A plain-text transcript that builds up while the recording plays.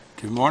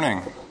Good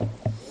morning.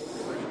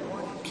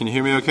 Can you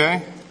hear me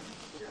okay?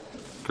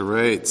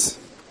 Great.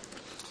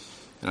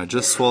 And I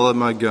just swallowed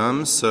my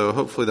gum, so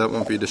hopefully that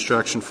won't be a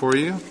distraction for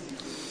you.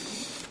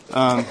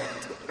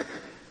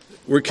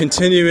 We're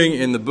continuing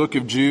in the book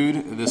of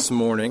Jude this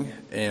morning,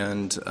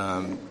 and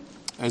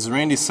as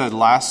Randy said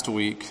last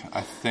week,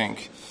 I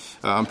think,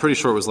 I'm pretty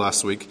sure it was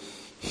last week,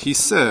 he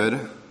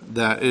said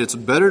that it's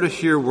better to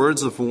hear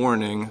words of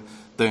warning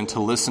than to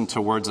listen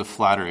to words of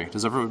flattery.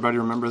 Does everybody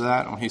remember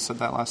that when he said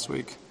that last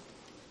week?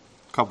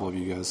 A couple of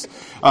you guys.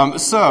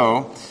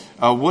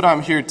 What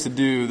I'm here to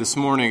do this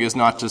morning is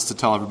not just to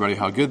tell everybody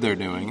how good they're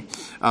doing,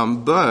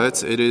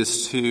 but it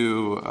is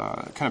to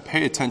kind of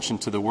pay attention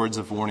to the words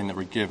of warning that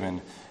were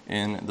given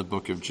in the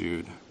book of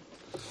Jude.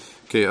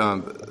 Okay,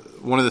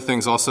 one of the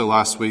things also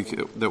last week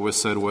that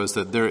was said was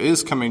that there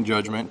is coming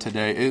judgment.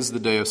 Today is the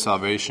day of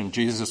salvation.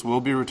 Jesus will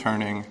be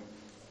returning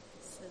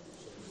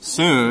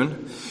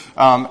soon.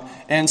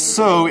 And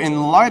so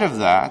in light of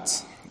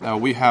that,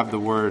 we have the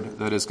word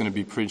that is going to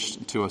be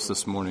preached to us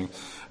this morning.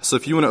 So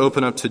if you want to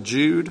open up to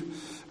Jude,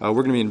 we're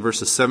going to be in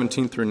verses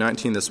 17 through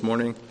 19 this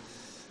morning.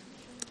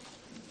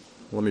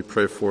 Let me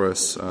pray for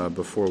us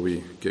before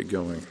we get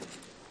going.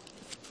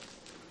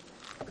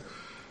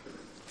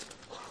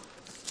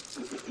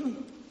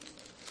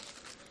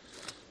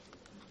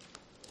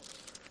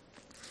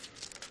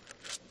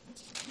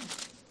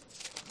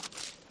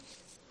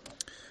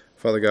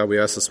 Father God, we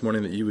ask this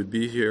morning that you would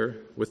be here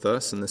with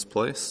us in this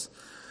place.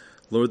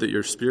 Lord, that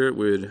your Spirit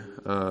would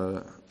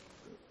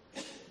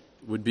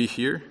be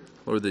here.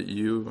 Lord, that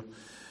you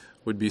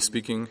would be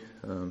speaking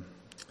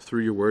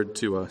through your word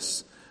to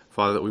us.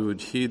 Father, that we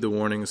would heed the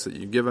warnings that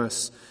you give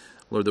us.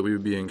 Lord, that we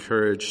would be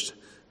encouraged.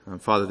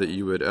 Father, that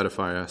you would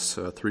edify us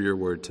through your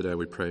word today,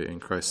 we pray in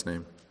Christ's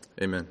name.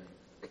 Amen.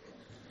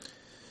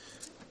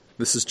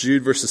 This is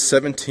Jude verses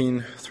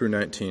 17 through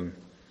 19.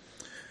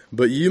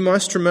 But you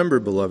must remember,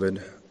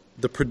 beloved,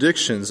 the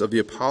predictions of the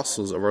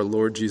apostles of our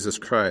Lord Jesus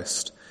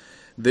Christ.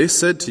 They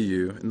said to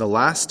you, in the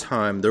last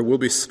time there will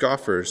be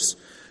scoffers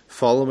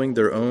following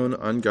their own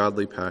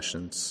ungodly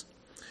passions.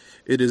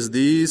 It is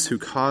these who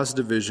cause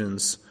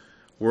divisions,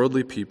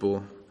 worldly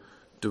people,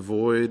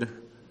 devoid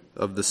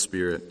of the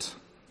Spirit.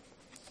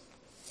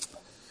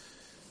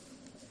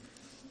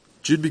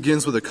 Jude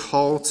begins with a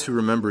call to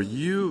remember.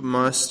 You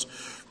must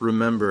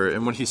remember.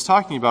 And what he's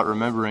talking about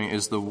remembering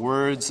is the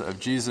words of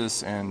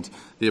Jesus and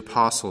the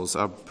apostles.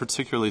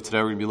 Particularly today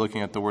we're going to be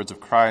looking at the words of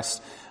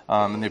Christ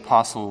and the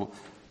apostle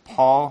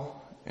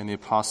Paul and the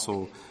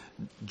apostle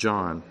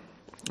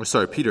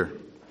Peter.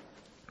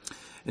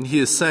 And he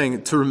is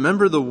saying to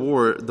remember the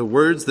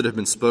words that have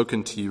been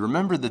spoken to you.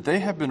 Remember that they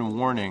have been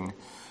warning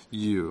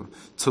you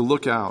to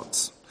look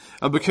out.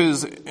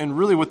 Because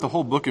really what the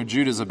whole book of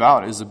Jude is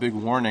about is a big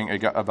warning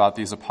about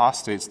these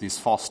apostates, these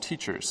false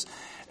teachers.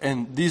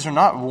 And these are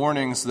not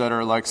warnings that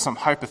are like some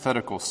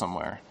hypothetical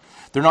somewhere.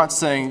 They're not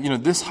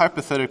saying, this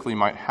hypothetically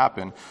might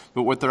happen,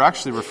 but what they're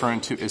actually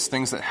referring to is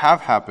things that have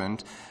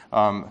happened,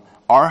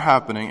 are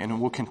happening, and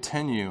will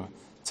continue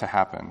to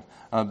happen.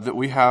 That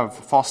we have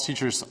false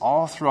teachers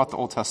all throughout the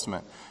Old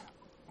Testament,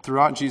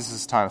 throughout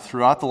Jesus' time,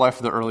 throughout the life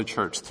of the early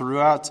church,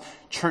 throughout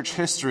church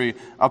history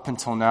up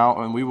until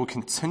now, and we will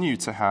continue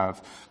to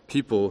have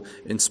people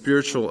in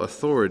spiritual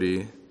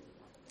authority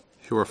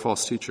who are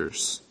false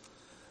teachers.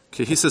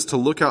 Okay, he says to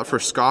look out for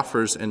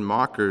scoffers and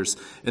mockers,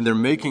 and they're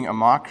making a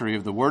mockery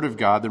of the Word of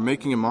God. They're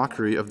making a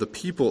mockery of the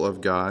people of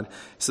God.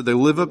 So they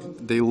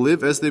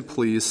live as they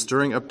please,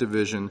 stirring up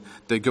division.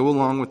 They go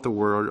along with the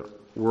world,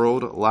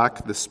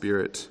 lack the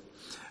Spirit.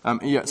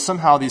 Yet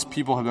somehow these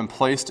people have been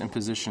placed in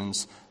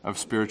positions of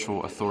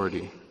spiritual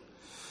authority.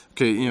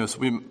 Okay,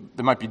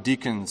 there might be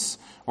deacons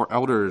or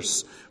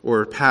elders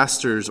or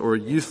pastors or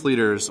youth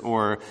leaders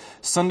or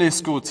Sunday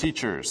school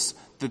teachers.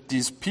 That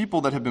these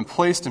people that have been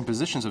placed in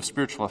positions of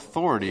spiritual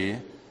authority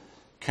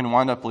can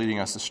wind up leading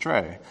us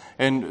astray.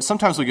 And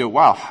sometimes we go,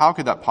 wow, how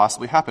could that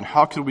possibly happen?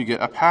 How could we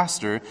get a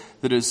pastor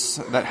that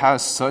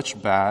has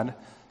such bad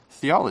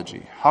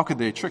theology? How could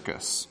they trick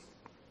us?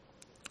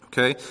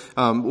 Okay,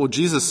 well,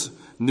 Jesus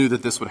knew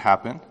that this would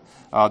happen.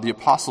 The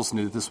apostles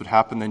knew that this would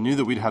happen. They knew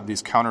that we'd have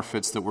these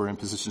counterfeits that were in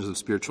positions of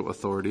spiritual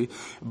authority.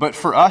 But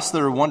for us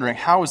that are wondering,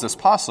 how is this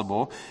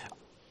possible?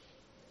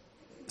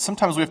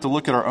 Sometimes we have to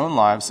look at our own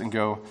lives and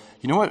go,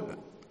 you know what?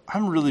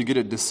 I'm really good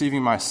at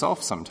deceiving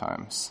myself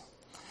sometimes.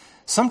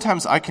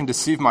 Sometimes I can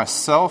deceive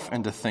myself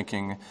into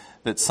thinking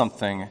that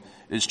something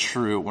is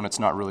true when it's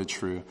not really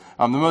true.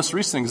 The most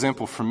recent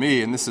example for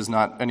me, and this is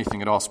not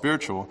anything at all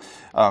spiritual,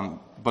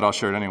 but I'll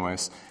share it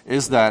anyways,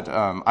 is that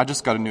I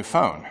just got a new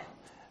phone.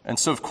 And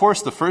so, of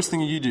course, the first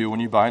thing you do when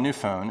you buy a new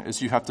phone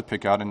is you have to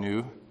pick out a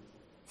new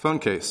phone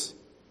case.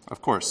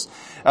 Of course.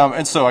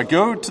 And so I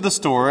go to the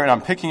store and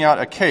I'm picking out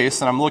a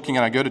case and I'm looking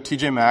and I go to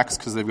TJ Maxx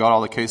because they've got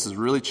all the cases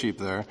really cheap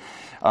there.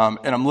 And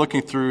I'm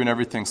looking through and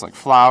everything's like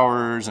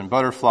flowers and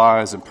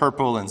butterflies and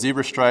purple and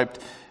zebra striped.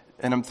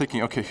 And I'm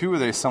thinking, okay, who are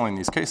they selling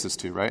these cases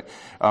to, right?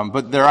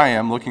 But there I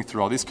am looking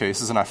through all these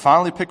cases and I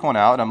finally pick one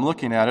out and I'm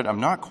looking at it.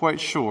 I'm not quite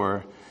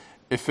sure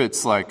if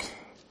it's like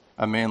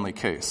a manly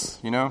case,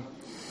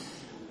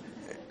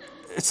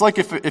 It's like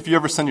if you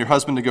ever send your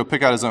husband to go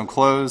pick out his own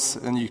clothes,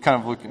 and you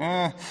kind of look,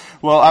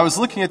 Well, I was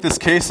looking at this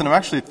case, and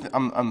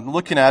I'm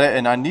looking at it,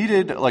 and I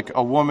needed like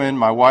a woman,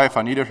 my wife,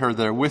 I needed her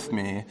there with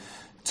me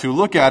to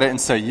look at it and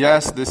say,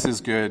 yes, this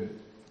is good,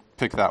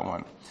 pick that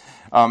one.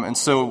 And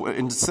so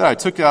instead, I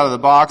took it out of the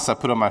box, I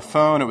put it on my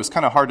phone. It was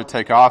kind of hard to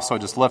take off, so I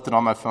just left it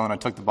on my phone. I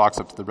took the box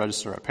up to the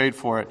register, I paid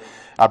for it.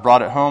 I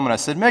brought it home, and I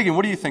said, Megan,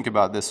 what do you think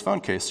about this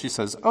phone case? She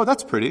says, oh,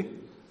 that's pretty.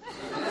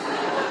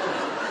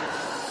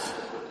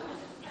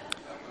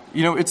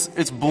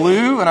 It's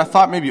blue, and I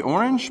thought maybe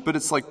orange, but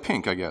it's like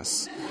pink, I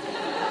guess.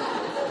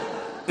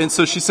 And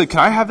so she said, can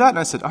I have that? And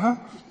I said,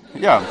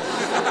 yeah.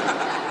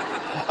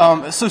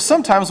 So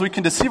sometimes we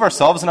can deceive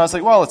ourselves, and I was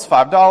like, well, it's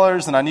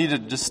 $5, and I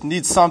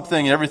need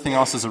something, and everything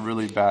else is a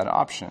really bad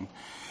option,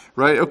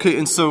 right? Okay,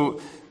 and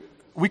so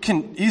we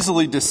can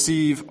easily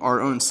deceive our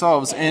own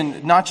selves,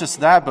 and not just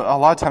that, but a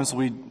lot of times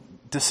we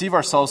deceive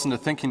ourselves into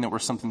thinking that we're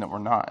something that we're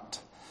not.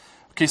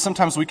 Okay,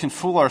 sometimes we can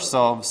fool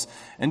ourselves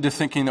into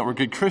thinking that we're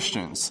good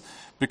Christians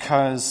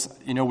because,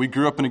 we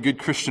grew up in a good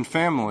Christian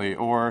family,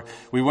 or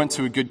we went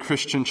to a good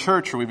Christian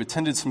church, or we've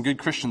attended some good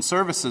Christian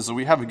services, or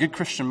we have a good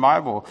Christian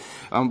Bible.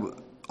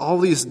 All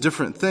these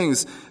different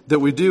things that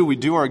we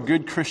do our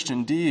good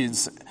Christian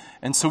deeds,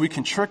 and so we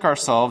can trick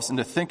ourselves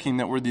into thinking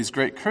that we're these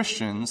great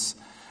Christians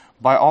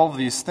by all of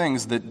these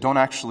things that don't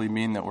actually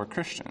mean that we're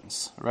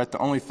Christians, right? The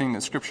only thing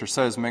that Scripture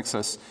says makes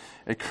us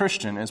a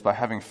Christian is by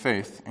having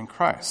faith in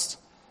Christ.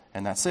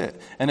 And that's it.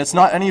 And it's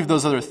not any of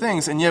those other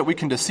things, and yet we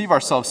can deceive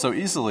ourselves so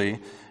easily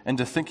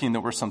into thinking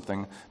that we're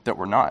something that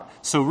we're not.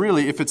 So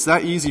really, if it's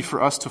that easy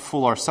for us to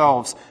fool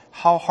ourselves,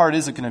 how hard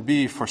is it going to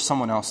be for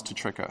someone else to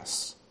trick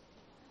us?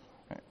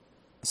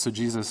 So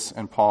Jesus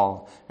and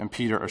Paul and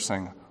Peter are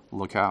saying,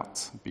 look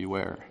out,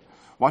 beware.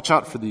 Watch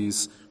out for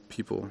these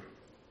people.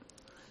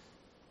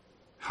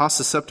 How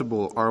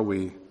susceptible are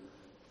we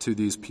to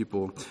these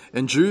people?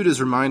 And Jude is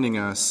reminding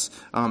us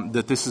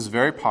that this is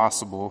very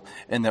possible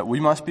and that we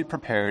must be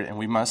prepared and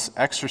we must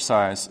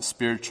exercise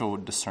spiritual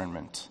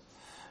discernment.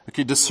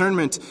 Okay,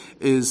 discernment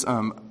is,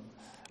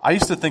 I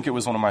used to think it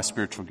was one of my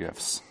spiritual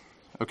gifts.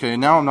 Okay,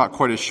 now I'm not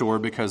quite as sure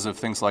because of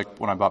things like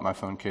when I bought my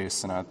phone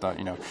case and I thought,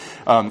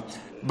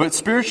 but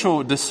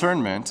spiritual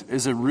discernment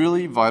is a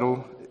really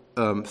vital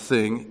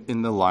thing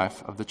in the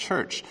life of the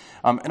church.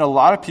 And a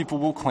lot of people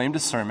will claim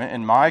discernment,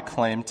 and my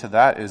claim to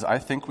that is I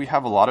think we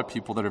have a lot of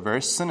people that are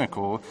very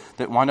cynical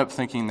that wind up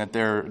thinking that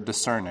they're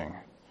discerning.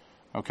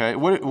 Okay?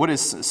 What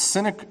is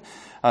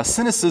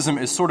cynicism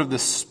is sort of the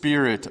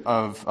spirit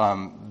of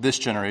this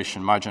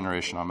generation, my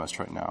generation almost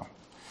right now.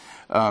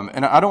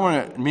 And I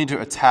don't mean to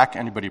attack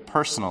anybody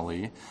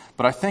personally,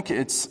 but I think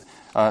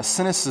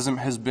cynicism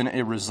has been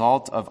a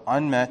result of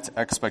unmet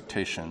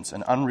expectations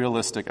and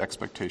unrealistic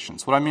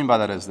expectations. What I mean by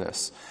that is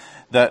this,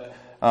 that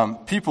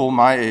people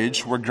my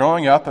age were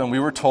growing up and we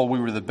were told we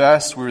were the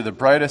best, we were the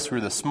brightest, we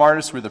were the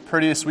smartest, we were the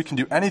prettiest, we can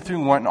do anything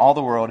we want in all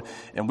the world,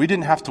 and we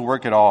didn't have to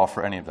work at all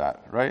for any of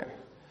that, right?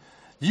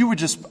 You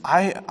would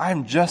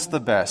I'm just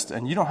the best,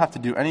 and you don't have to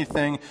do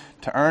anything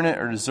to earn it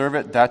or deserve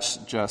it, that's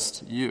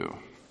just you.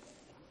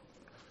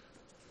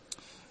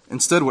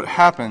 Instead, what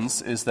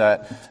happens is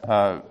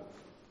that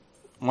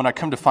when I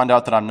come to find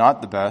out that I'm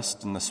not the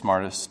best and the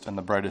smartest and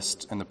the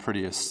brightest and the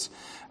prettiest,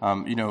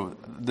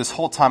 this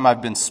whole time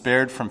I've been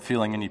spared from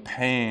feeling any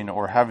pain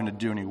or having to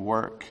do any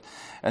work.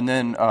 And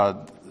then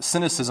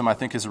cynicism, I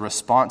think, is a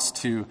response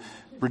to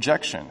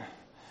rejection.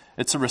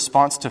 It's a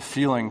response to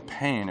feeling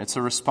pain. It's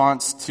a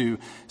response to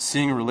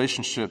seeing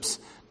relationships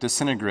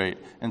disintegrate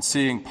and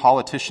seeing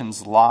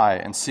politicians lie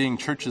and seeing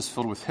churches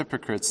filled with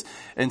hypocrites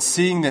and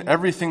seeing that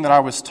everything that I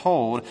was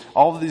told,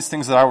 all of these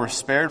things that I was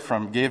spared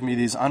from, gave me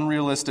these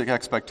unrealistic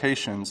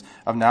expectations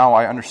of now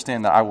I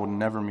understand that I will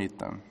never meet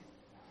them.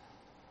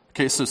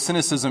 Okay, so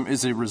cynicism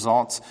is a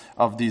result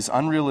of these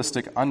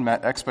unrealistic,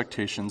 unmet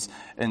expectations,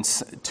 and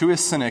to a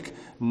cynic,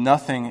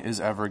 nothing is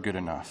ever good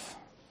enough.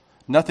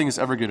 Nothing is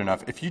ever good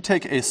enough. If you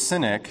take a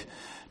cynic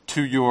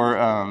to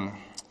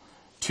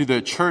to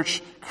the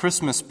church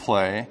Christmas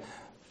play,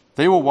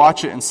 they will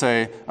watch it and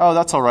say, oh,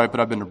 that's all right, but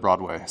I've been to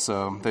Broadway,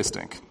 so they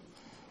stink.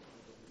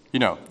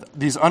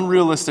 These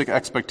unrealistic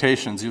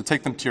expectations, you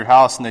take them to your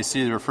house and they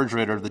see the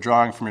refrigerator, the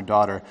drawing from your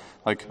daughter,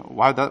 like,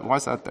 why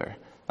is that there?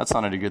 That's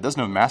not any good. That's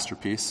no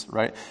masterpiece,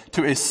 right?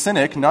 To a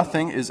cynic,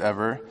 nothing is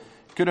ever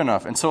good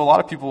enough. And so a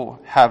lot of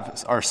people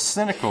are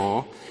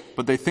cynical,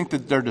 but they think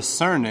that they're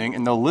discerning,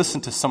 and they'll listen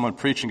to someone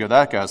preach and go,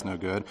 that guy's no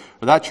good,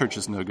 or that church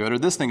is no good, or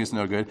this thing is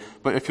no good.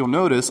 But if you'll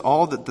notice,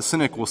 all that the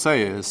cynic will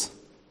say is,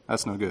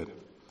 that's no good.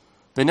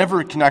 They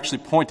never can actually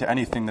point to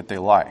anything that they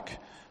like.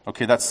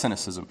 Okay, that's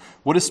cynicism.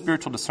 What is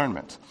spiritual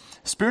discernment?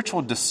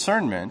 Spiritual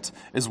discernment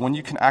is when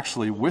you can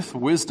actually, with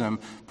wisdom,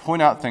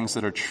 point out things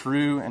that are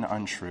true and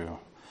untrue.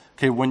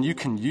 Okay, when you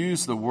can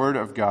use the Word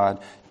of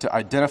God to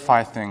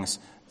identify things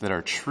that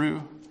are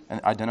true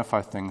and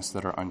identify things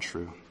that are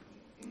untrue.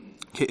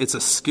 Okay, it's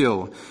a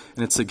skill,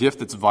 and it's a gift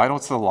that's vital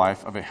to the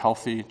life of a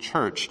healthy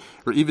church,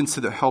 or even to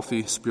the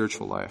healthy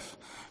spiritual life.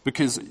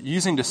 Because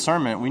using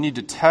discernment, we need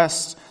to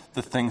test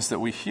the things that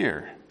we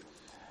hear.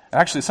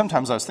 Actually,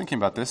 sometimes I was thinking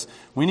about this.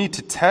 We need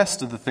to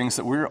test the things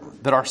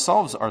that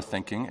ourselves are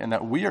thinking and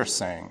that we are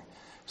saying.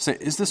 Say,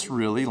 is this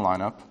really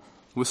line up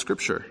with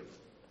Scripture?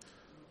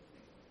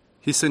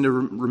 He's saying to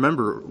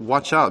remember,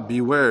 watch out,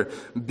 beware.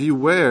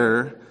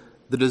 Beware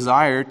the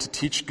desire to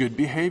teach good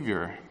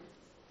behavior.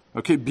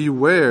 Okay,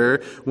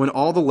 beware when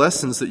all the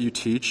lessons that you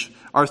teach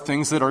are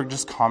things that are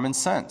just common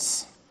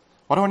sense.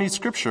 Why do I need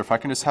Scripture if I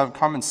can just have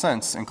common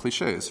sense and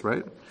cliches,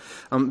 right?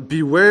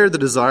 Beware the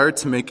desire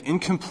to make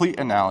incomplete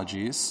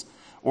analogies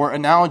or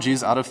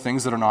analogies out of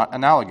things that are not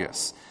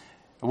analogous.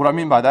 What I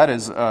mean by that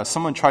is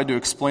someone tried to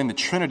explain the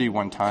Trinity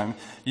one time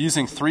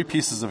using 3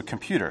 pieces of a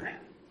computer.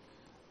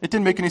 It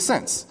didn't make any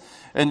sense.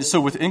 And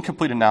so with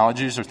incomplete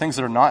analogies or things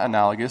that are not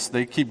analogous,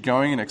 they keep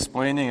going and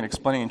explaining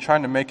and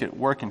trying to make it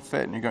work and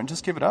fit. And you're going,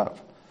 just give it up.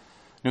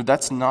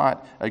 That's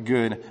not a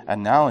good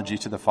analogy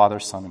to the Father,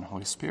 Son, and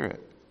Holy Spirit.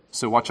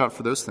 So watch out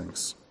for those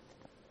things.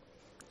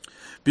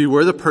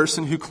 Beware the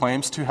person who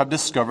claims to have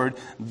discovered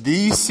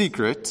the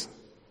secret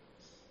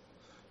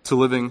to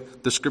living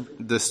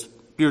the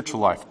spiritual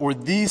life, or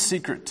the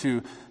secret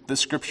to the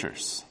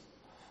Scriptures.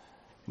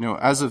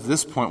 As of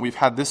this point, we've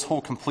had this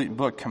whole complete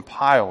book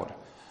compiled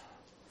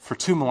for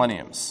 2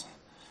 millenniums.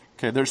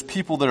 Okay, there's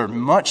people that are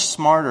much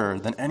smarter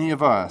than any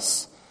of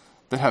us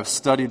that have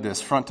studied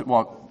this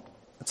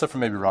except for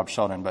maybe Rob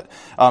Sheldon, but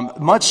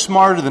much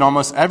smarter than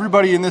almost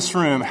everybody in this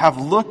room have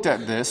looked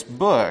at this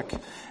book.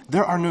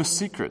 There are no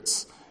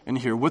secrets in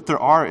here. What there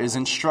are is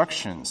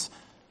instructions,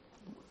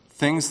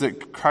 things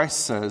that Christ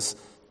says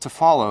to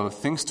follow,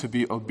 things to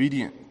be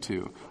obedient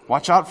to.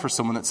 Watch out for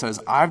someone that says,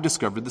 I've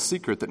discovered the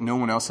secret that no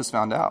one else has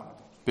found out.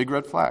 Big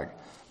red flag.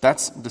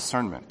 That's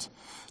discernment.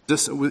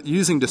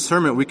 Using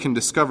discernment, we can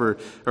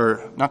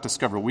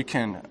we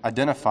can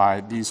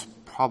identify these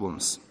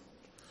problems.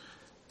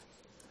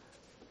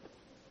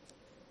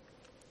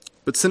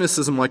 But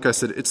cynicism, like I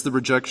said, it's the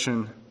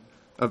rejection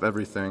of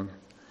everything.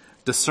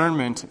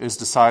 Discernment is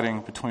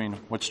deciding between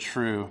what's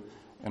true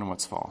and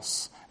what's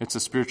false. It's a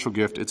spiritual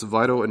gift. It's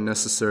vital and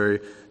necessary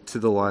to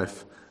the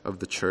life of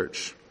the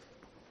church.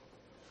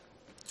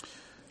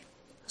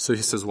 So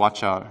he says,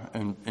 watch out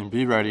and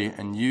be ready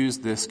and use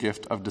this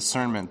gift of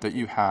discernment that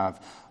you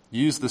have.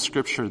 Use the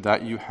Scripture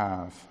that you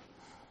have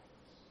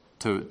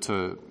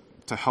to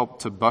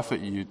help to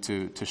buffet you,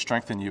 to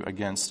strengthen you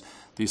against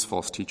these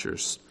false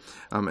teachers.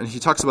 And he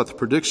talks about the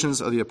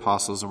predictions of the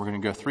apostles, and we're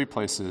going to go 3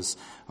 places.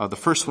 The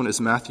first one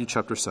is Matthew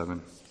chapter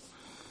 7.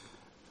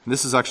 And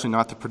this is actually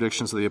not the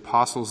predictions of the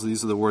apostles.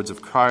 These are the words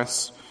of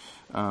Christ.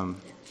 But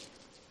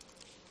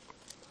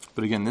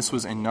again, this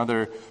was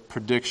another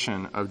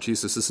prediction of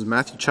Jesus. This is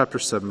Matthew chapter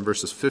 7,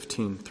 verses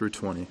 15 through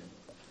 20.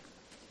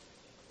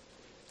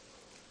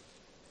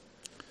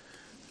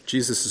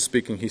 Jesus is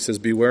speaking. He says,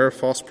 beware of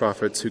false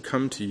prophets who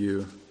come to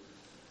you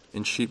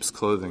in sheep's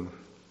clothing,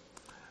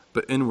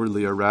 but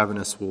inwardly are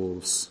ravenous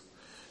wolves.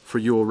 For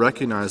you will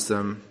recognize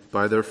them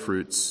by their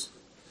fruits.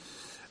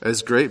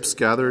 As grapes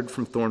gathered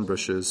from thorn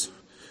bushes,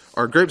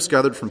 are grapes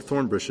gathered from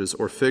thorn bushes,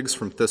 or figs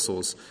from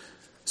thistles?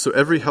 So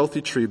every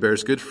healthy tree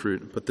bears good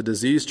fruit, but the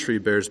diseased tree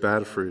bears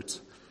bad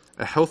fruit.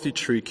 A healthy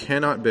tree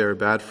cannot bear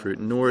bad fruit,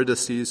 nor a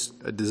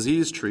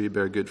diseased tree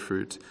bear good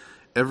fruit.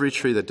 Every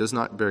tree that does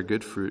not bear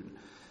good fruit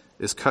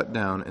is cut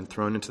down and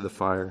thrown into the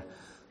fire.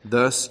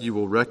 Thus you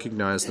will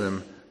recognize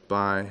them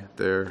by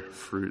their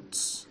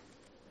fruits.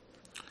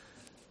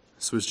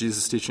 So as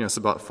Jesus is teaching us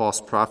about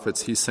false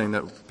prophets, he's saying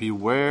that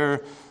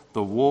beware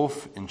the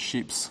wolf in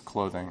sheep's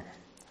clothing.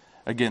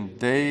 Again,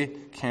 they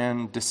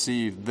can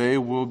deceive. They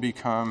will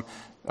become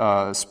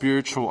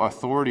spiritual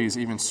authorities,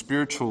 even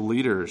spiritual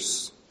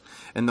leaders.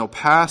 And they'll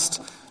pass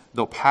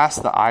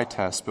the eye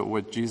test, but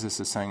what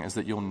Jesus is saying is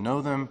that you'll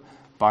know them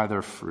by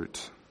their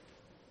fruit.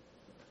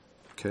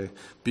 Okay,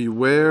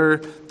 beware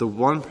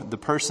the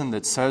person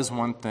that says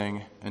one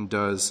thing and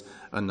does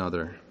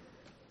another.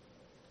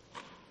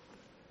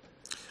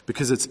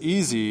 Because it's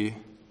easy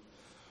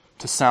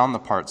to sound the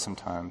part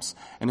sometimes,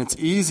 and it's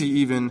easy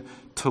even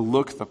to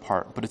look the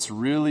part, but it's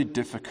really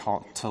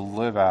difficult to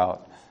live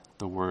out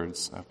the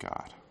words of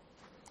God.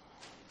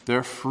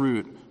 Their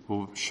fruit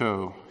will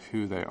show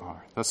who they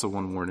are. That's the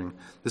one warning.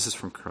 This is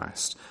from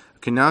Christ.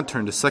 Okay, now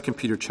turn to 2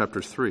 Peter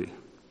chapter 3.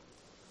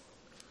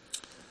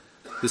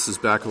 This is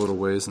back a little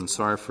ways, and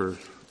sorry for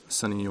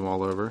sending you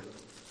all over.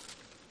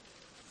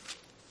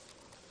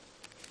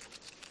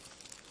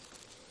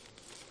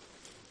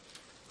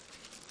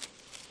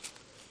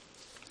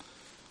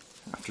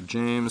 After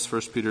James,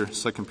 1 Peter,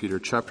 2 Peter,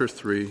 chapter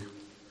 3,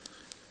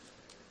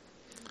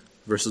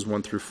 verses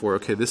 1 through 4.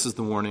 Okay, this is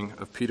the warning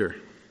of Peter.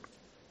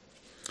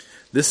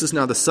 This is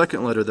now the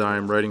second letter that I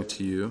am writing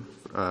to you,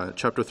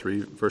 chapter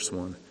 3, verse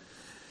 1.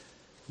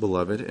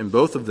 Beloved, in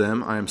both of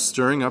them I am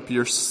stirring up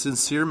your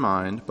sincere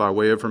mind by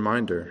way of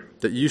reminder,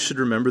 that you should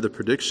remember the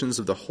predictions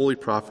of the holy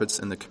prophets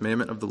and the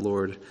commandment of the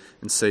Lord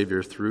and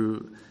Savior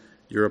through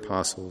your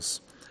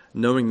apostles,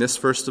 knowing this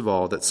first of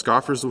all, that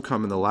scoffers will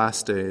come in the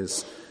last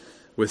days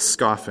with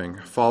scoffing,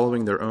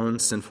 following their own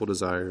sinful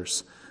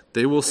desires.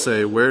 They will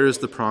say, where is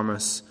the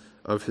promise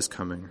of his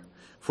coming?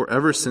 For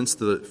ever since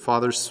the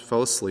fathers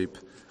fell asleep,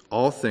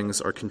 all things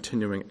are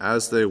continuing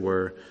as they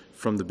were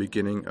from the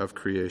beginning of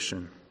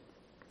creation.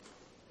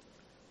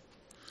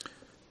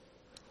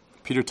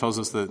 Peter tells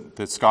us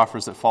that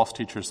scoffers, that false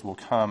teachers will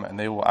come and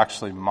they will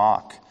actually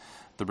mock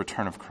the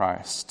return of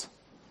Christ.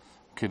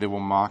 Okay, they will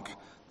mock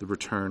the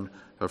return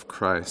of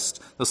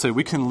Christ. They'll say,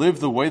 we can live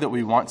the way that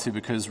we want to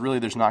because really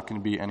there's not going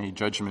to be any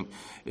judgment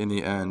in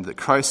the end, that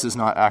Christ is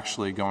not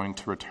actually going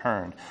to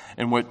return.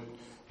 And what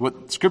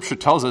Scripture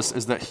tells us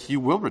is that he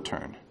will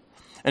return.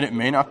 And it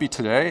may not be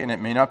today and it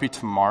may not be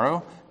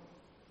tomorrow,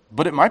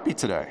 but it might be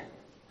today.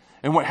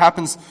 And what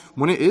happens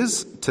when it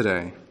is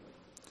today?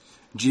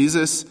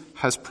 Jesus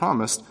has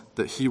promised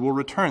that he will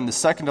return. The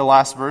second to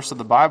last verse of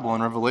the Bible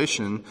in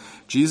Revelation,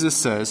 Jesus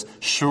says,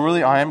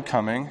 surely I am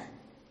coming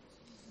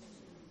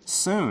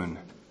soon.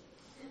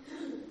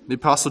 The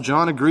Apostle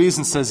John agrees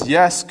and says,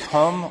 yes,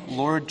 come,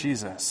 Lord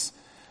Jesus.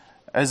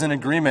 As an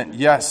agreement,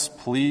 yes,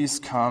 please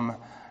come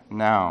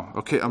now.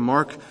 Okay, a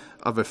mark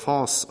of a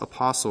false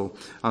apostle.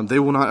 They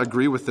will not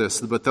agree with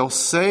this, but they'll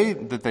say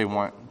that they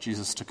want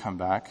Jesus to come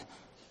back,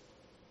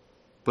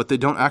 but they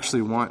don't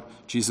actually want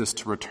Jesus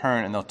to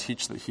return, and they'll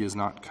teach that he is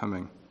not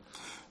coming.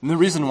 And the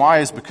reason why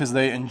is because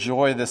they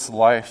enjoy this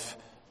life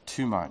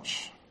too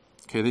much.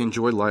 Okay, they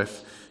enjoy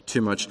life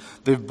too much.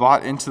 They've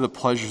bought into the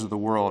pleasures of the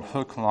world,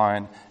 hook,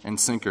 line, and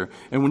sinker.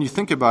 And when you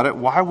think about it,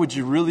 why would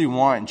you really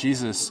want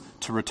Jesus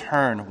to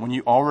return when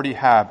you already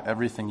have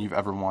everything you've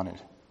ever wanted?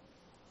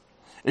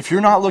 If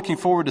you're not looking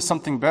forward to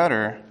something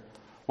better,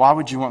 why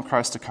would you want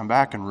Christ to come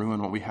back and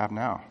ruin what we have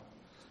now?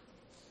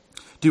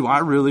 Do I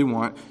really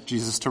want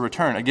Jesus to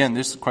return? Again,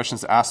 these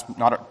questions to ask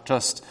not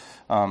just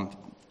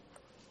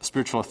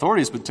spiritual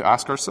authorities, but to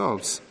ask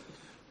ourselves.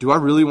 Do I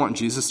really want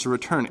Jesus to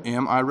return?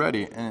 Am I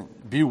ready? And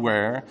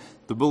beware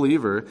the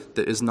believer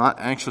that is not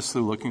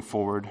anxiously looking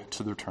forward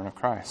to the return of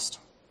Christ.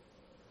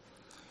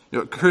 You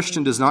know, a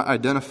Christian does not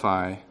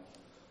identify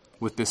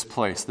with this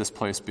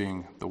place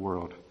being the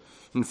world.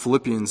 In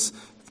Philippians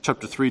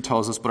chapter 3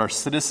 tells us, but our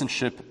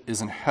citizenship is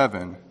in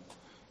heaven,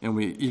 and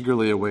we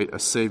eagerly await a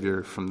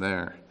Savior from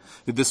there.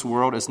 This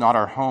world is not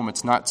our home.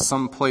 It's not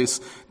some place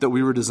that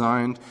we were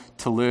designed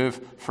to live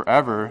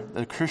forever.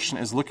 The Christian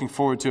is looking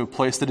forward to a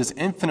place that is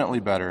infinitely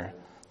better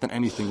than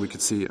anything we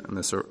could see in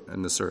this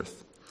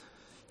earth.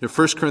 You know,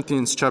 1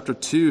 Corinthians chapter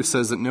 2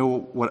 says that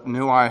what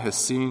no eye has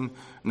seen,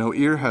 no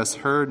ear has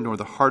heard, nor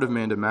the heart of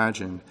man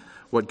imagined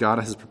what God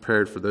has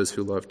prepared for those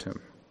who loved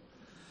him.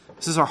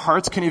 It says our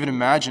hearts can't even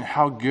imagine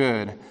how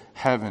good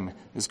heaven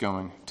is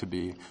going to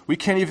be. We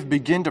can't even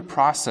begin to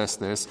process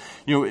this.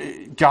 You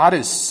know, God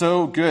is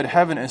so good.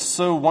 Heaven is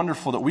so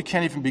wonderful that we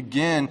can't even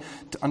begin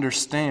to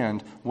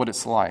understand what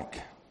it's like.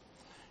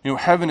 You know,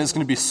 heaven is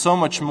going to be so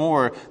much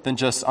more than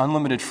just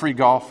unlimited free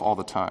golf all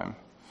the time.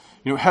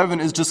 You know, heaven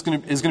is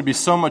going to be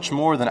so much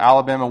more than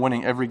Alabama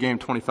winning every game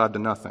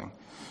 25-0.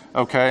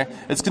 Okay?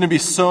 It's going to be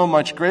so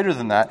much greater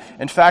than that.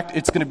 In fact,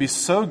 it's going to be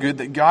so good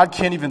that God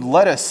can't even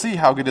let us see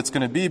how good it's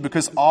going to be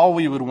because all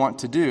we would want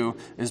to do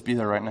is be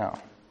there right now.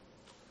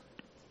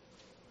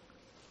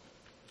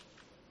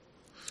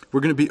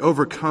 We're going to be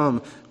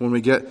overcome when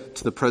we get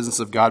to the presence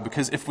of God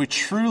because if we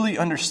truly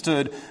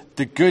understood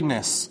the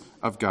goodness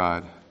of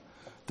God,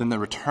 then the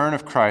return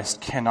of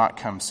Christ cannot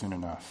come soon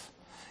enough.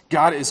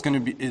 God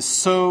is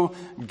so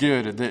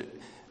good that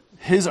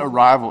his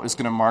arrival is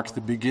going to mark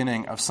the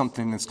beginning of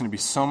something that's going to be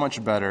so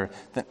much better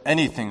than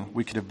anything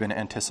we could have been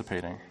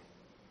anticipating.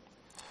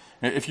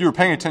 If you were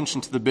paying attention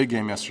to the big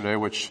game yesterday,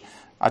 which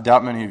I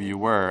doubt many of you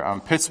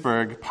were,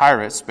 Pittsburgh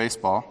Pirates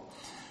baseball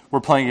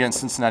were playing against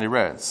Cincinnati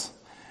Reds.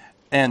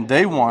 And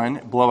they won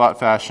blowout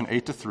fashion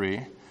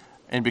 8-3.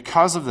 And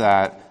because of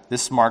that,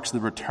 this marks the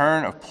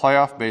return of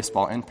playoff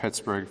baseball in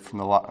Pittsburgh from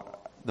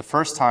the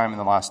first time in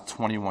the last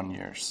 21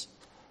 years.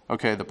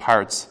 Okay, the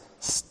Pirates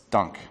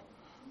stunk.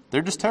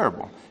 They're just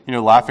terrible. You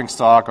know,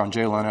 laughingstock on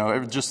Jay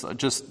Leno, just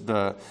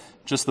the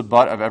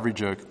butt of every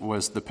joke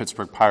was the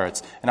Pittsburgh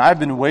Pirates. And I've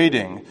been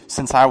waiting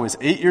since I was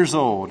 8 years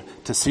old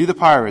to see the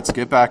Pirates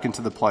get back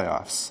into the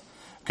playoffs.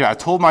 Okay, I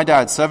told my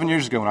dad 7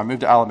 years ago when I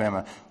moved to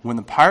Alabama, when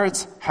the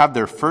Pirates have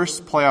their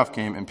first playoff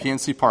game in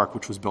PNC Park,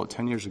 which was built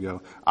 10 years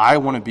ago, I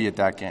want to be at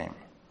that game.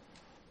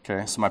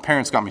 Okay, so my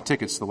parents got me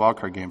tickets to the wild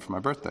card game for my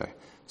birthday.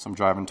 So I'm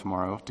driving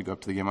tomorrow to go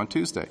up to the game on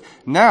Tuesday.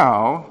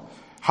 Now,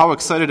 how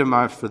excited am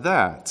I for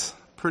that?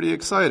 Pretty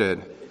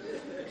excited.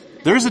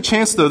 There's a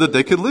chance, though, that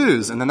they could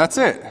lose, and then that's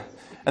it.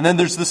 And then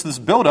there's this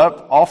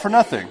build-up, all for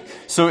nothing.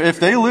 So if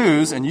they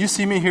lose and you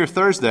see me here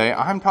Thursday,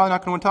 I'm probably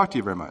not going to want to talk to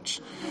you very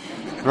much.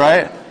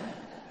 Right?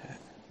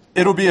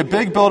 It'll be a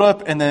big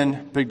build-up and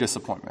then big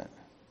disappointment.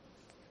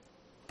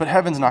 But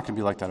heaven's not going to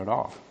be like that at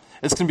all.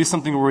 It's going to be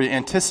something where we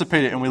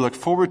anticipate it and we look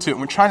forward to it. And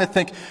we're trying to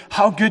think,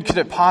 how good could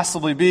it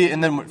possibly be?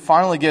 And then it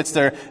finally gets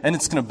there, and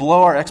it's going to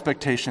blow our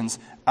expectations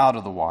out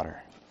of the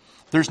water.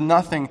 There's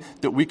nothing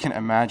that we can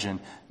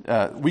imagine.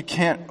 We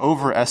can't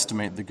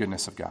overestimate the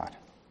goodness of God.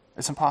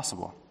 It's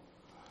impossible.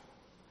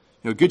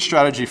 You know, a good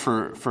strategy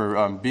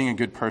for being a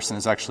good person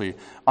is actually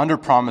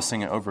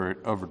under-promising and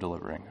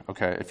over-delivering.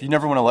 Okay, if you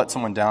never want to let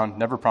someone down,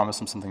 never promise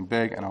them something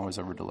big and always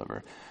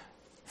over-deliver.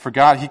 For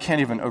God, he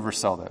can't even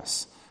oversell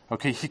this.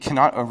 Okay, he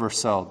cannot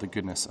oversell the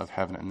goodness of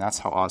heaven, and that's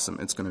how awesome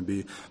it's going to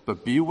be.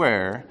 But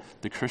beware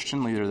the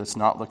Christian leader that's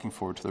not looking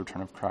forward to the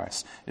return of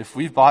Christ. If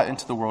we've bought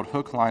into the world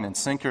hook, line, and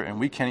sinker, and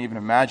we can't even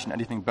imagine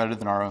anything better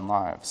than our own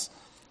lives,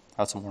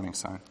 that's a warning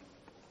sign.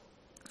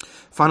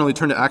 Finally,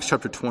 turn to Acts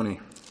chapter 20.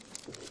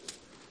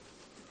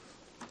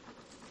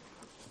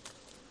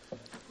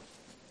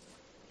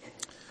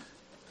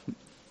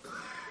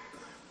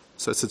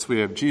 So since we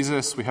have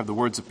Jesus, we have the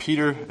words of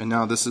Peter, and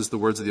now this is the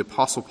words of the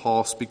Apostle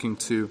Paul speaking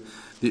to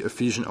the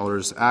Ephesian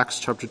elders. Acts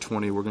chapter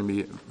 20, we're going to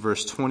be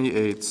verse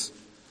 28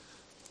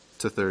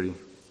 to 30.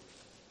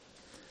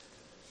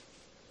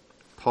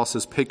 Paul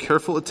says, "Pay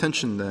careful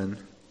attention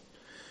then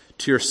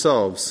to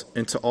yourselves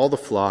and to all the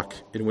flock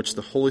in which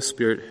the Holy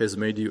Spirit has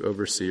made you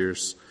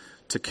overseers,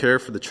 to care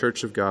for the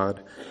church of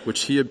God,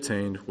 which he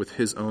obtained with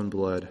his own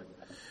blood.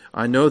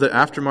 I know that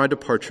after my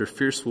departure,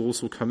 fierce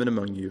wolves will come in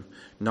among you,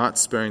 not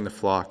sparing the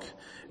flock.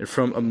 And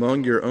from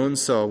among your own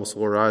selves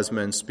will arise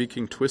men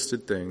speaking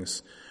twisted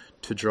things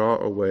to draw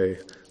away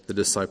the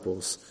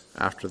disciples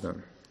after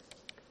them."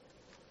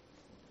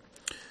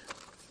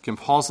 Again,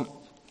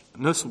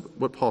 notice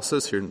what Paul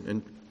says here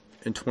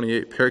in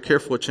 28. Pay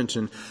careful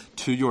attention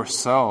to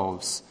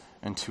yourselves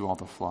and to all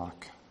the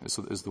flock is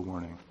the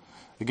warning.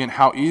 Again,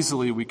 how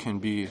easily we can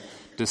be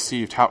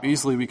deceived, how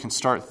easily we can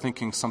start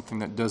thinking something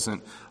that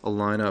doesn't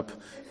align up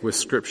with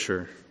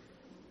Scripture.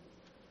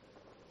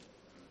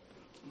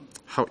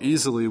 How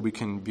easily we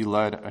can be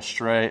led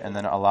astray and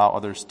then allow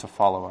others to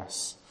follow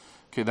us.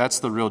 Okay, that's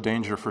the real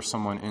danger for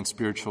someone in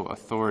spiritual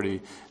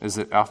authority, is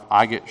that if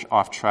I get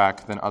off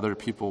track, then other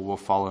people will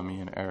follow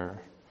me in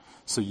error.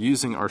 So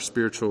using our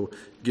spiritual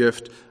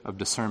gift of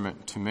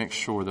discernment to make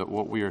sure that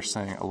what we are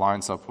saying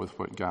aligns up with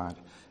what God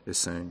is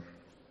saying.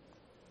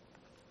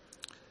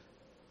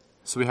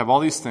 So we have all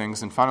these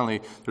things, and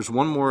finally, there's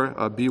one more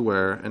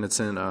beware, and it's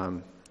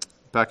in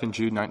back in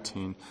Jude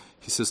 19.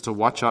 He says to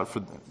watch out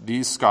for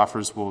these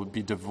scoffers will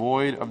be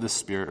devoid of the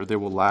Spirit, or they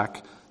will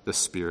lack the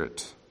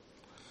Spirit.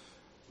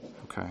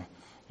 Okay,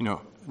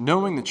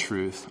 knowing the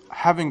truth,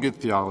 having good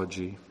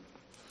theology,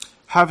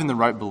 having the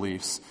right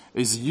beliefs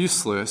is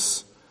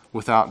useless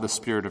without the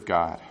Spirit of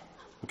God.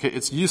 Okay,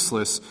 it's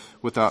useless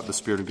without the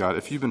Spirit of God.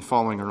 If you've been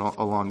following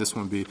along, this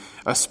one would be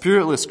a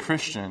spiritless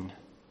Christian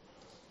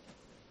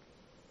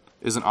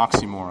is an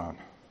oxymoron.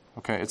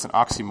 Okay, it's an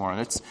oxymoron.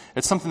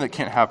 It's something that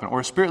can't happen. Or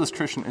a spiritless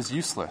Christian is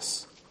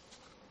useless.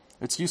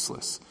 It's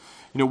useless.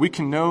 We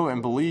can know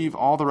and believe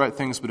all the right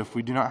things, but if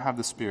we do not have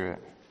the Spirit,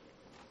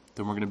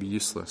 then we're going to be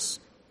useless.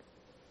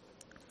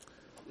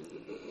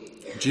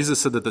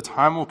 Jesus said that the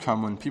time will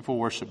come when people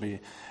worship me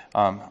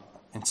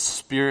in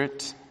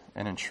spirit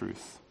and in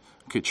truth.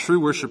 Okay, true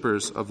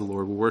worshipers of the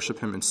Lord will worship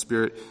him in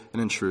spirit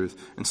and in truth.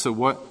 And so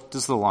what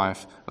does the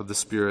life of the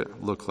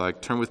Spirit look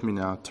like? Turn with me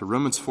now to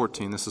Romans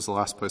 14. This is the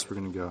last place we're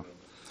going to go.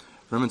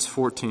 Romans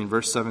 14,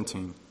 verse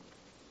 17.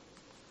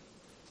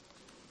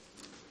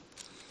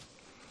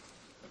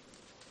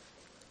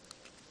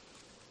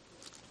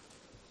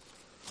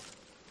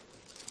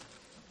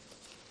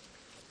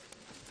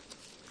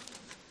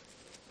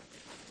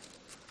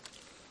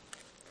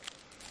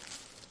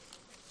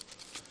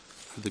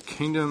 For the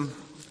kingdom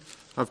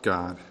of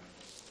God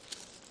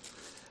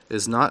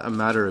is not a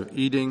matter of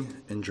eating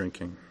and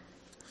drinking.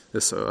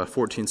 This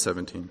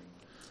 14:17.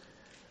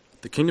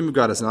 The kingdom of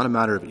God is not a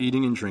matter of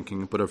eating and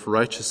drinking, but of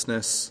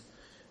righteousness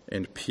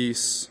and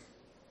peace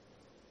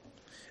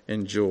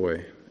and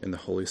joy in the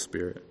Holy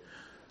Spirit.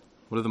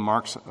 What are the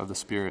marks of the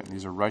Spirit?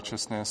 These are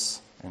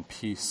righteousness and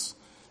peace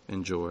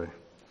and joy.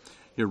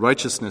 Your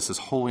righteousness is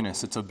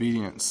holiness, it's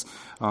obedience.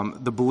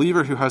 The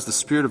believer who has the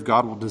Spirit of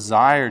God will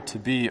desire to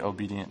be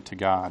obedient to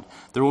God.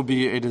 There will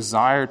be a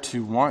desire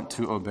to want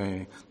to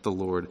obey the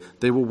Lord.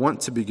 They will want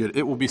to be good.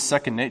 It will be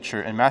second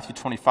nature. In Matthew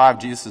 25,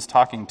 Jesus is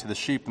talking to the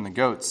sheep and the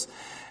goats,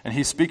 and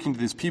he's speaking to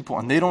these people,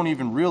 and they don't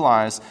even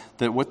realize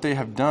that what they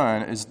have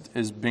done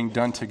is being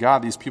done to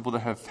God. These people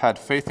that have had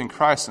faith in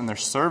Christ, and they're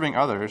serving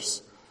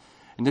others,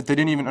 and that they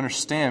didn't even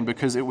understand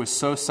because it was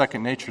so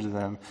second nature to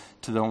them,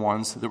 to the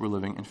ones that were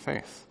living in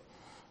faith.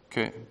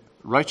 Okay,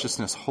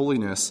 righteousness,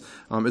 holiness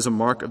is a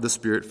mark of the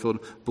Spirit-filled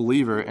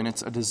believer, and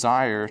it's a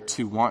desire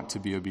to want to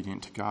be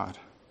obedient to God.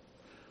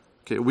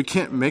 Okay, we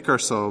can't make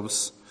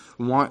ourselves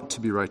want to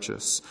be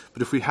righteous,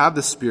 but if we have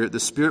the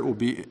Spirit will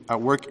be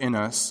at work in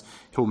us.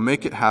 He'll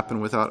make it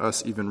happen without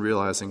us even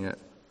realizing it.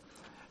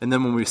 And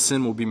then when we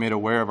sin, we'll be made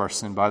aware of our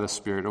sin by the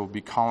Spirit. It will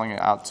be calling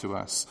it out to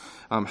us,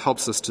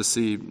 helps us to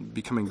see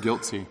becoming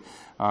guilty,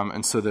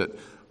 and so that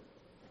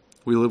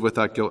we live with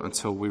that guilt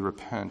until we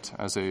repent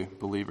as a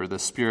believer. The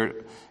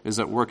Spirit is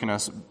at work in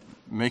us,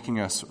 making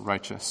us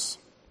righteous.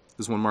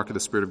 This is one mark of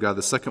the Spirit of God.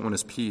 The second one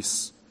is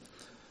peace.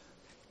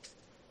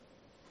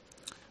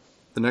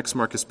 The next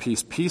mark is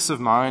peace. Peace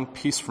of mind,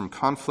 peace from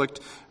conflict.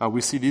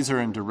 We see these are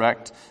in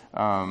direct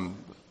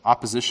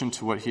opposition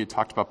to what he had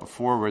talked about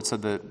before, where it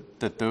said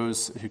that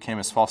those who came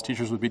as false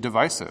teachers would be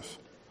divisive.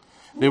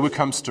 They would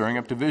come stirring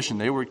up division.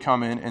 They would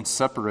come in and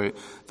separate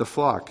the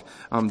flock.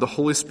 The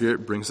Holy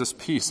Spirit brings us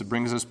peace. It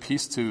brings us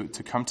peace to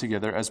come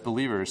together as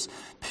believers.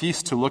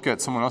 Peace to look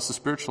at someone else's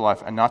spiritual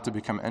life and not to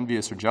become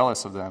envious or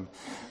jealous of them.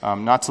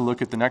 Not to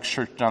look at the next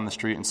church down the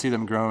street and see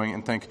them growing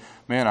and think,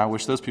 man, I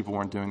wish those people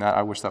weren't doing that.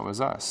 I wish that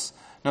was us.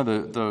 No,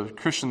 the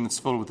Christian that's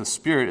filled with the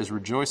Spirit is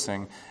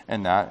rejoicing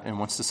in that and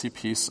wants to see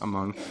peace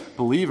among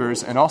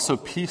believers and also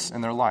peace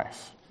in their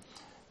life.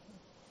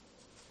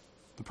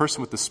 The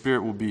person with the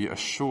Spirit will be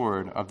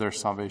assured of their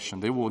salvation.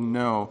 They will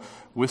know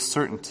with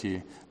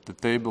certainty that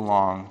they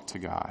belong to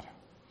God.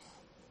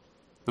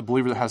 The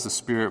believer that has the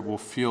Spirit will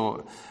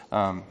feel,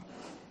 not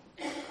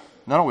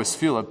always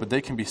feel it, but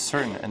they can be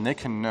certain and they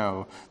can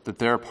know that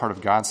they're a part of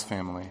God's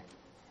family,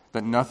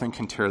 that nothing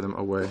can tear them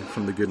away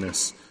from the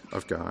goodness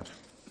of God.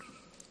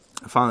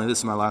 Finally, this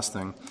is my last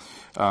thing.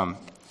 Our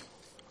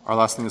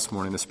last thing this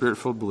morning, the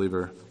Spirit-filled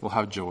believer will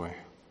have joy.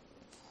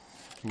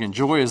 Again,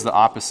 joy is the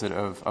opposite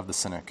of the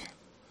cynic.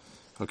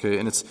 Okay,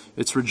 and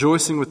it's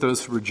rejoicing with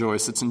those who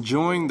rejoice. It's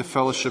enjoying the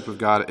fellowship of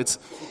God.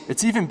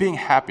 It's even being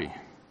happy.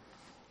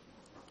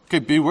 Okay,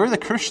 beware the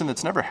Christian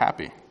that's never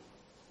happy.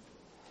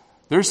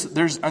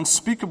 There's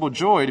unspeakable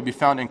joy to be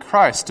found in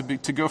Christ,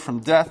 to go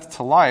from death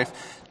to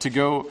life, to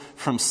go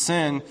from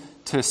sin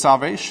to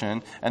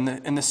salvation, and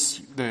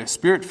the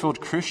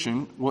Spirit-filled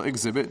Christian will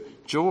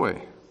exhibit joy.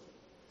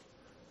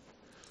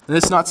 And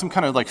it's not some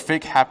kind of like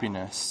fake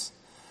happiness.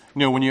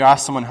 When you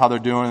ask someone how they're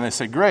doing, and they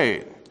say,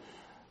 great.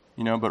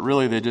 But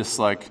really they just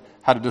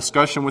had a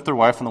discussion with their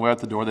wife on the way out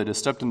the door. They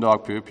just stepped in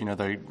dog poop.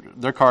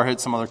 Their car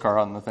hit some other car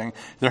on the thing.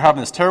 They're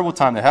having this terrible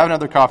time. They haven't had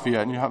their coffee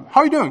yet. And how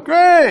are you doing?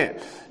 Great!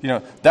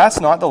 That's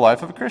not the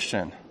life of a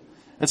Christian.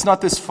 It's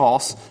not this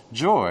false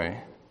joy.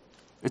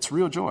 It's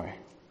real joy.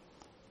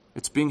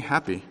 It's being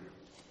happy.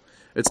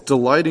 It's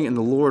delighting in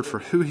the Lord for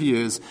who He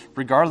is,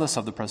 regardless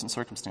of the present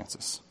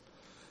circumstances.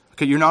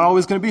 Okay, you're not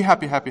always going to be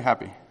happy.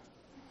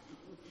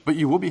 But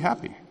you will be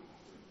happy.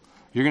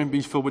 You're going to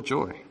be filled with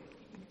joy.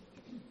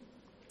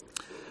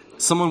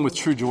 Someone with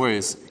true joy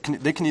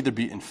they can either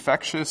be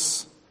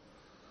infectious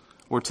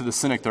or to the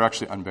cynic, they're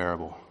actually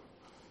unbearable.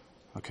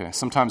 Okay,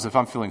 sometimes if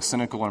I'm feeling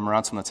cynical and I'm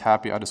around someone that's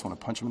happy, I just want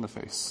to punch them in the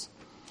face.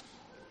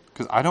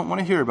 Because I don't want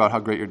to hear about how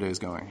great your day is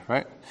going,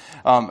 right?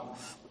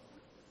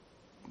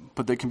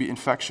 But they can be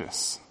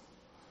infectious.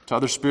 To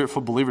other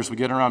Spirit-filled believers, we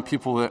get around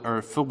people that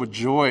are filled with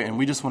joy and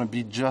we just want to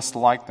be just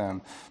like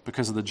them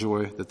because of the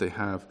joy that they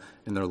have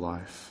in their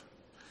life.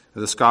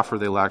 The scoffer,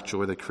 they lack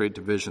joy, they create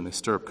division, they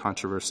stir up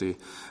controversy.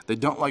 They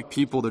don't like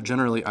people, they're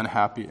generally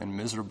unhappy and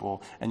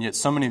miserable, and yet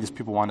so many of these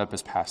people wind up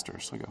as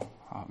pastors. We go,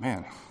 oh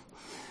man,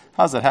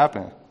 how does that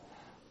happen?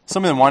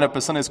 Some of them wind up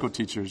as Sunday school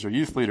teachers or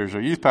youth leaders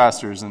or youth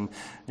pastors, and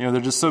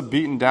they're just so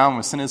beaten down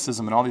with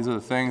cynicism and all these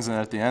other things, and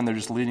at the end they're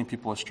just leading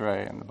people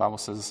astray. And the Bible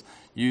says,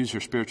 use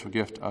your spiritual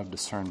gift of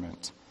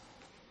discernment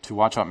to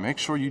watch out. Make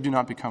sure you do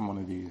not become one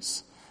of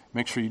these.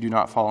 Make sure you do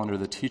not fall under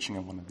the teaching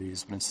of one of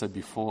these, but instead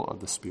be full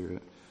of the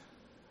Spirit.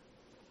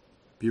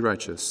 Be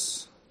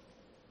righteous,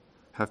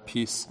 have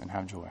peace, and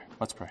have joy.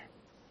 Let's pray.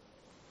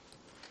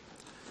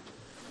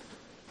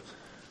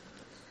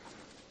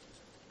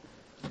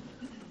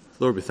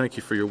 Lord, we thank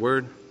you for your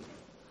word.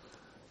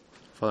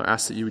 Father, I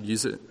ask that you would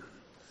use it.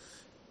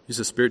 Use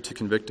the Spirit to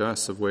convict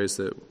us of ways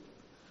that,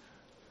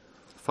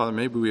 Father,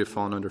 maybe we have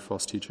fallen under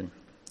false teaching.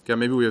 God,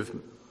 maybe we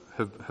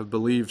have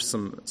believed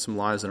some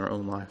lies in our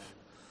own life.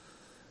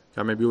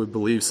 God, maybe we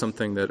believe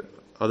something that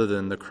other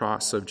than the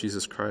cross of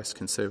Jesus Christ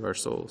can save our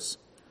souls.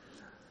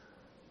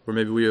 Or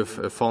maybe we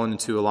have fallen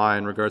into a lie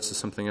in regards to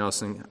something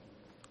else. And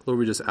Lord,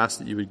 we just ask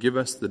that you would give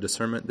us the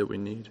discernment that we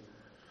need.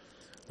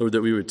 Lord,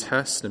 that we would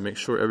test and make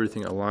sure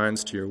everything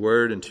aligns to your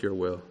word and to your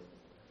will.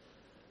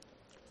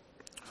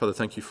 Father,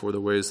 thank you for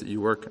the ways that you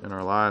work in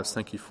our lives.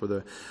 Thank you for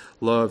the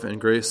love and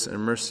grace and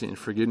mercy and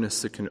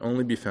forgiveness that can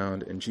only be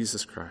found in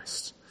Jesus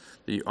Christ,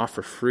 that you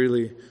offer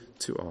freely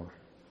to all.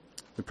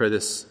 We pray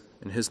this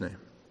in his name.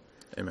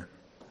 Amen.